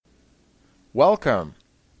Welcome.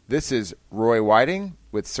 This is Roy Whiting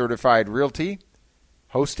with Certified Realty,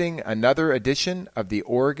 hosting another edition of the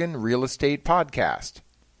Oregon Real Estate Podcast.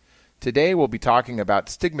 Today we'll be talking about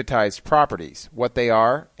stigmatized properties, what they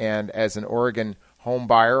are, and as an Oregon home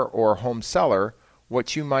buyer or home seller,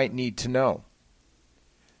 what you might need to know.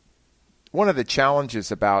 One of the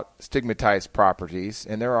challenges about stigmatized properties,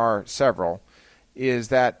 and there are several, is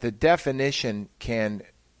that the definition can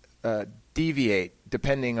deviate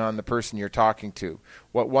depending on the person you're talking to.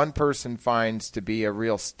 What one person finds to be a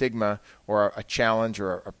real stigma or a challenge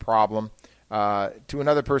or a problem, to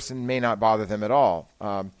another person may not bother them at all.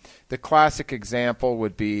 The classic example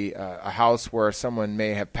would be a house where someone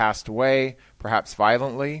may have passed away, perhaps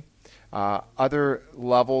violently. Other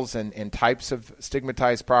levels and types of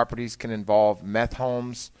stigmatized properties can involve meth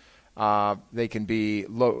homes. They can be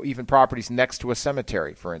even properties next to a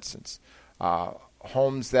cemetery, for instance.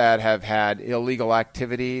 Homes that have had illegal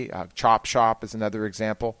activity, chop shop is another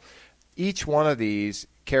example. Each one of these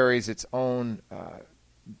carries its own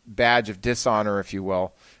badge of dishonor, if you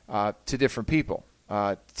will, to different people.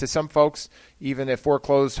 To some folks, even a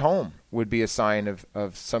foreclosed home would be a sign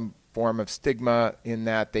of some form of stigma in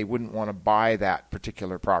that they wouldn't want to buy that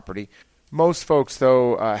particular property. Most folks,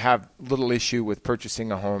 though, have little issue with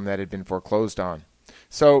purchasing a home that had been foreclosed on.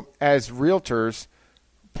 So as realtors,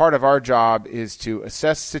 part of our job is to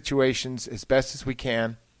assess situations as best as we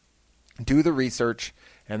can, do the research,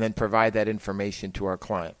 and then provide that information to our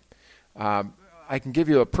client. I can give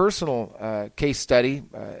you a personal case study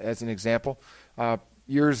as an example.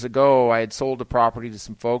 Years ago, I had sold a property to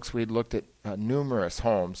some folks. We had looked at numerous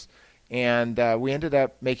homes, and we ended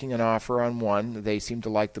up making an offer on one that they seemed to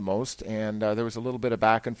like the most, and there was a little bit of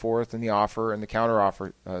back and forth in the offer and the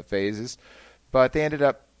counteroffer phases, but they ended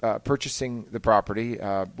up purchasing the property.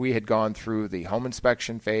 We had gone through the home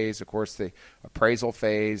inspection phase, of course, the appraisal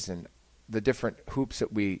phase, and the different hoops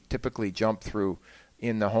that we typically jump through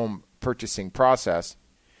in the home purchasing process.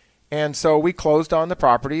 And so we closed on the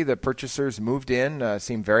property. The purchasers moved in,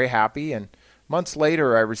 seemed very happy, and months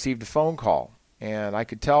later I received a phone call, and I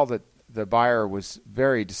could tell that the buyer was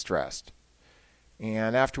very distressed.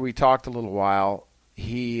 And after we talked a little while,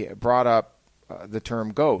 he brought up the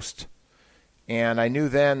term ghost. And I knew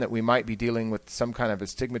then that we might be dealing with some kind of a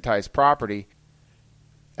stigmatized property.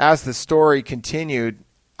 As the story continued,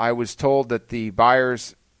 I was told that the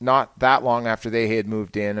buyers, not that long after they had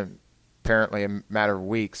moved in, apparently a matter of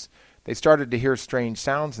weeks, they started to hear strange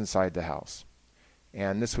sounds inside the house.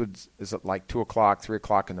 And this was at like 2 o'clock, 3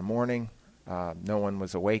 o'clock in the morning. No one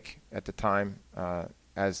was awake at the time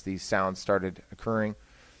as these sounds started occurring.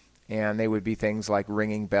 And they would be things like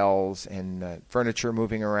ringing bells and furniture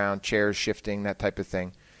moving around, chairs shifting, that type of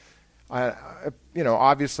thing.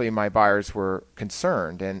 Obviously my buyers were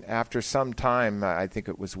concerned, and after some time, I think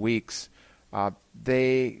it was weeks,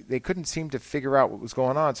 they couldn't seem to figure out what was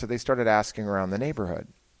going on, so they started asking around the neighborhood.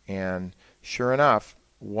 And sure enough,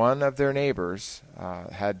 one of their neighbors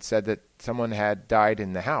had said that someone had died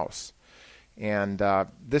in the house. And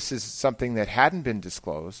this is something that hadn't been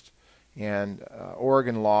disclosed. And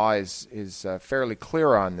Oregon law is fairly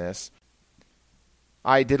clear on this.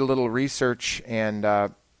 I did a little research, and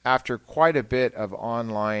after quite a bit of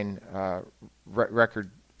online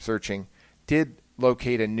record searching, did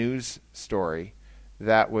locate a news story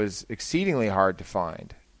that was exceedingly hard to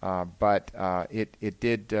find. But it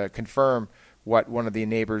did confirm what one of the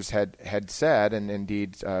neighbors had said, and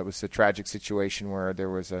indeed it was a tragic situation where there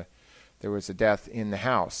was a death in the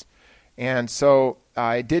house. And so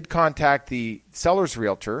I did contact the seller's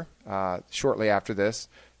realtor shortly after this,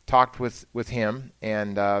 talked with him,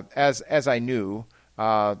 and as I knew,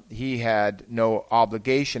 he had no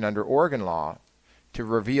obligation under Oregon law to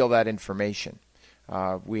reveal that information.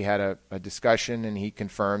 We had a discussion, and he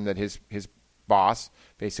confirmed that his boss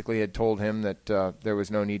basically had told him that there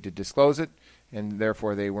was no need to disclose it, and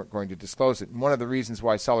therefore they weren't going to disclose it. And one of the reasons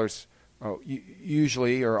why sellers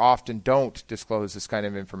usually or often don't disclose this kind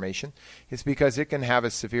of information is because it can have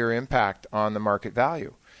a severe impact on the market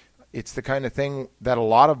value. It's the kind of thing that a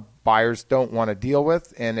lot of buyers don't want to deal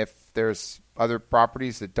with, and if there's other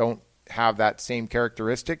properties that don't have that same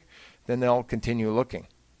characteristic, then they'll continue looking.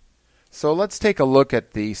 So let's take a look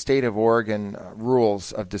at the state of Oregon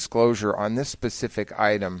rules of disclosure on this specific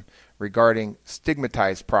item regarding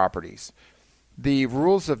stigmatized properties. The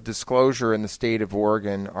rules of disclosure in the state of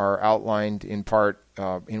Oregon are outlined in part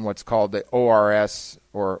in what's called the ORS,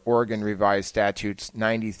 or Oregon Revised Statutes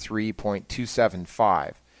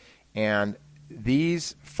 93.275. And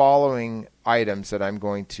these following items that I'm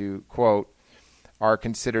going to quote are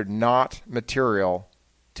considered not material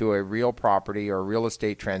to a real property or real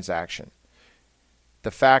estate transaction.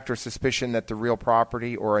 the fact or suspicion that the real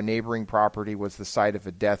property or a neighboring property was the site of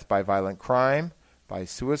a death by violent crime, by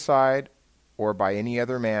suicide, or by any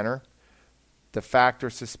other manner. The fact or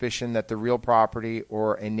suspicion that the real property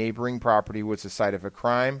or a neighboring property was the site of a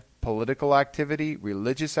crime, political activity,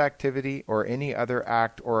 religious activity, or any other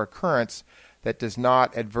act or occurrence that does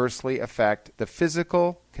not adversely affect the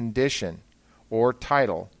physical condition or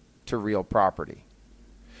title to real property.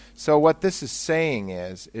 So what this is saying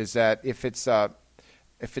is that if it's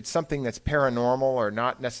something that's paranormal or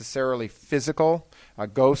not necessarily physical,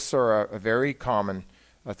 ghosts are a very common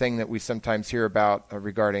thing that we sometimes hear about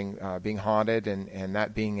regarding being haunted and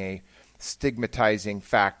that being a stigmatizing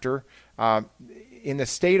factor. In the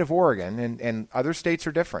state of Oregon, and other states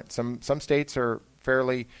are different. Some states are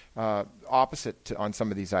fairly opposite on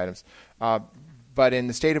some of these items. But in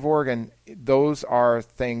the state of Oregon, those are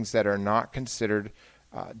things that are not considered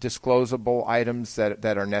disclosable items that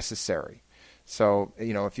are necessary. So,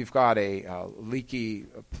 if you've got a leaky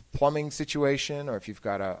plumbing situation, or if you've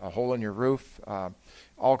got a hole in your roof,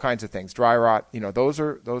 all kinds of things, dry rot, those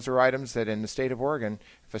are items that in the state of Oregon,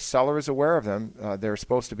 if a seller is aware of them, they're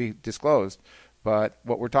supposed to be disclosed. But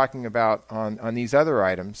what we're talking about on these other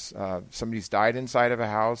items, somebody's died inside of a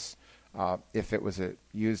house, if it was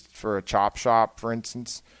used for a chop shop, for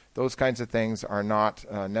instance, those kinds of things are not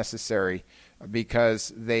necessary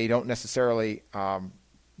because they don't necessarily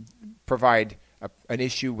provide an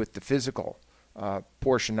issue with the physical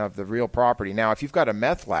portion of the real property. Now, if you've got a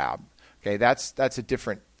meth lab, okay, that's a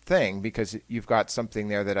different thing because you've got something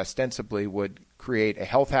there that ostensibly would create a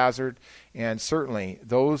health hazard, and certainly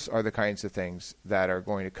those are the kinds of things that are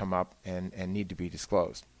going to come up and need to be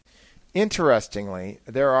disclosed. Interestingly,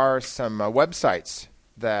 there are some websites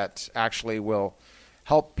that actually will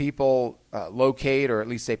help people locate, or at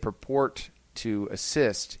least they purport to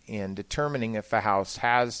assist in determining if a house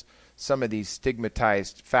has some of these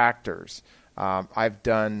stigmatized factors. I've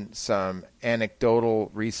done some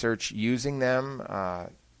anecdotal research using them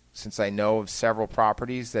since I know of several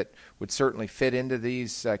properties that would certainly fit into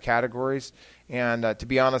these categories. And to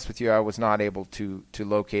be honest with you, I was not able to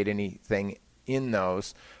locate anything in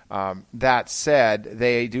those. That said,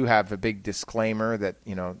 they do have a big disclaimer that,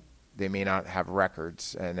 they may not have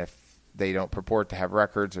records. And if they don't purport to have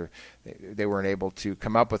records or they weren't able to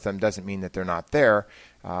come up with them, doesn't mean that they're not there.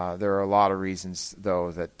 There are a lot of reasons,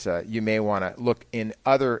 though, that you may want to look in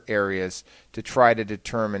other areas to try to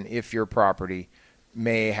determine if your property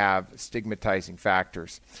may have stigmatizing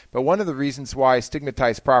factors. But one of the reasons why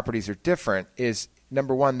stigmatized properties are different is,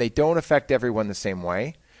 number one, they don't affect everyone the same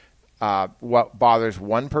way. What bothers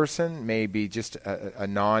one person may be just a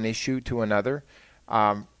non-issue to another.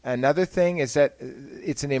 Another thing is that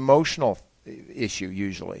it's an emotional issue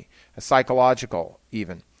usually, a psychological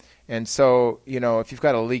even. And so, if you've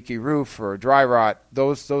got a leaky roof or a dry rot,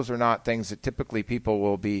 those are not things that typically people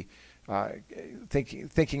will be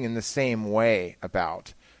thinking in the same way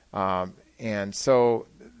about. And so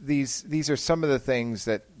these are some of the things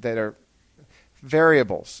that are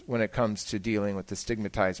variables when it comes to dealing with the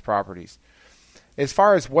stigmatized properties. As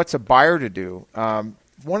far as what's a buyer to do,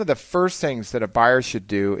 one of the first things that a buyer should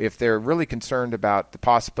do if they're really concerned about the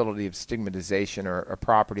possibility of stigmatization or a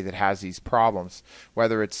property that has these problems,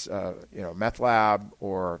 whether it's meth lab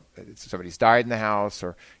or somebody's died in the house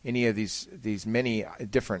or any of these many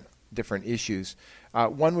different issues,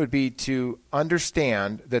 one would be to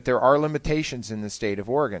understand that there are limitations in the state of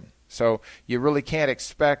Oregon. So you really can't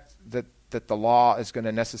expect that the law is going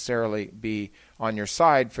to necessarily be on your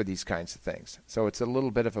side for these kinds of things. So it's a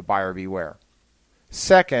little bit of a buyer beware.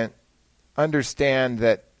 Second, understand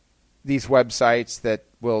that these websites that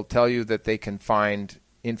will tell you that they can find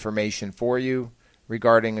information for you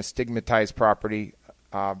regarding a stigmatized property,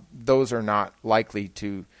 those are not likely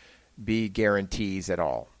to be guarantees at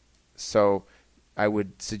all. So I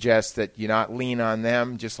would suggest that you not lean on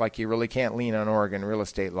them, just like you really can't lean on Oregon real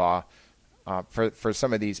estate law for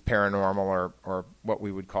some of these paranormal or what we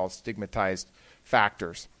would call stigmatized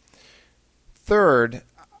factors. Third,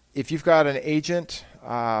 if you've got an agent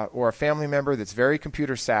or a family member that's very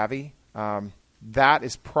computer savvy, that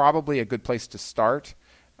is probably a good place to start.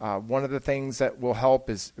 One of the things that will help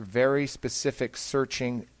is very specific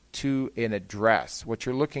searching to an address. What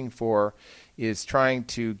you're looking for is trying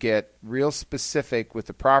to get real specific with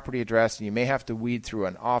the property address, and you may have to weed through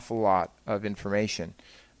an awful lot of information.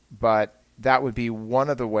 But that would be one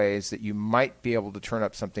of the ways that you might be able to turn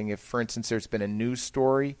up something if, for instance, there's been a news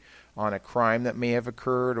story on a crime that may have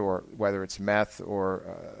occurred, or whether it's meth or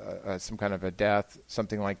some kind of a death,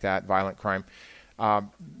 something like that, violent crime,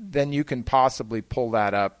 then you can possibly pull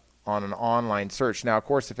that up on an online search. Now, of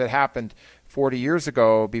course, if it happened 40 years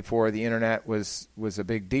ago before the internet was a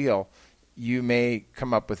big deal, you may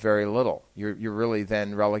come up with very little. You're really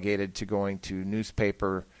then relegated to going to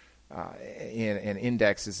newspaper and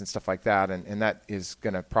indexes and stuff like that, and that is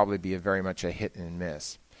going to probably be very much a hit and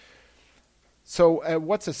miss. So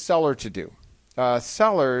what's a seller to do?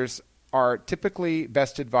 Sellers are typically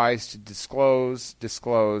best advised to disclose.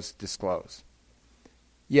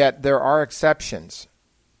 Yet there are exceptions.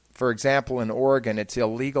 For example, in Oregon, it's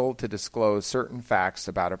illegal to disclose certain facts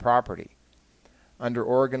about a property. Under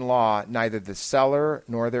Oregon law, neither the seller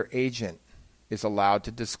nor their agent is allowed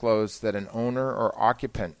to disclose that an owner or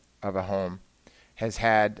occupant of a home has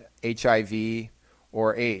had HIV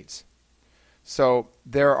or AIDS. So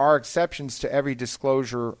there are exceptions to every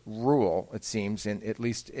disclosure rule, it seems, at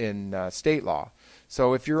least in state law.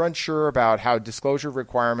 So if you're unsure about how disclosure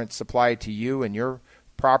requirements apply to you and your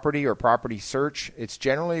property or property search, it's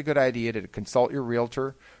generally a good idea to consult your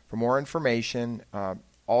realtor for more information.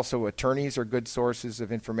 Also, attorneys are good sources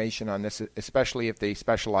of information on this, especially if they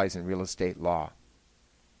specialize in real estate law.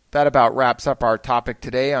 That about wraps up our topic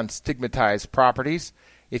today on stigmatized properties.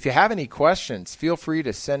 If you have any questions, feel free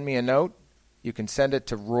to send me a note. You can send it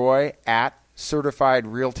to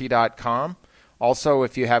roy@certifiedrealty.com. Also,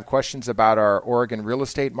 if you have questions about our Oregon real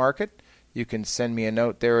estate market, you can send me a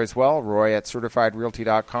note there as well,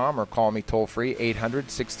 roy@certifiedrealty.com, or call me toll-free,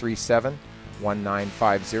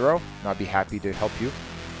 800-637-1950, and I'll be happy to help you.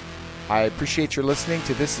 I appreciate your listening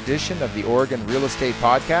to this edition of the Oregon Real Estate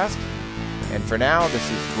Podcast. And for now,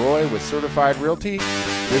 this is Roy with Certified Realty,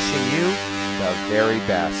 wishing you the very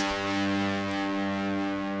best.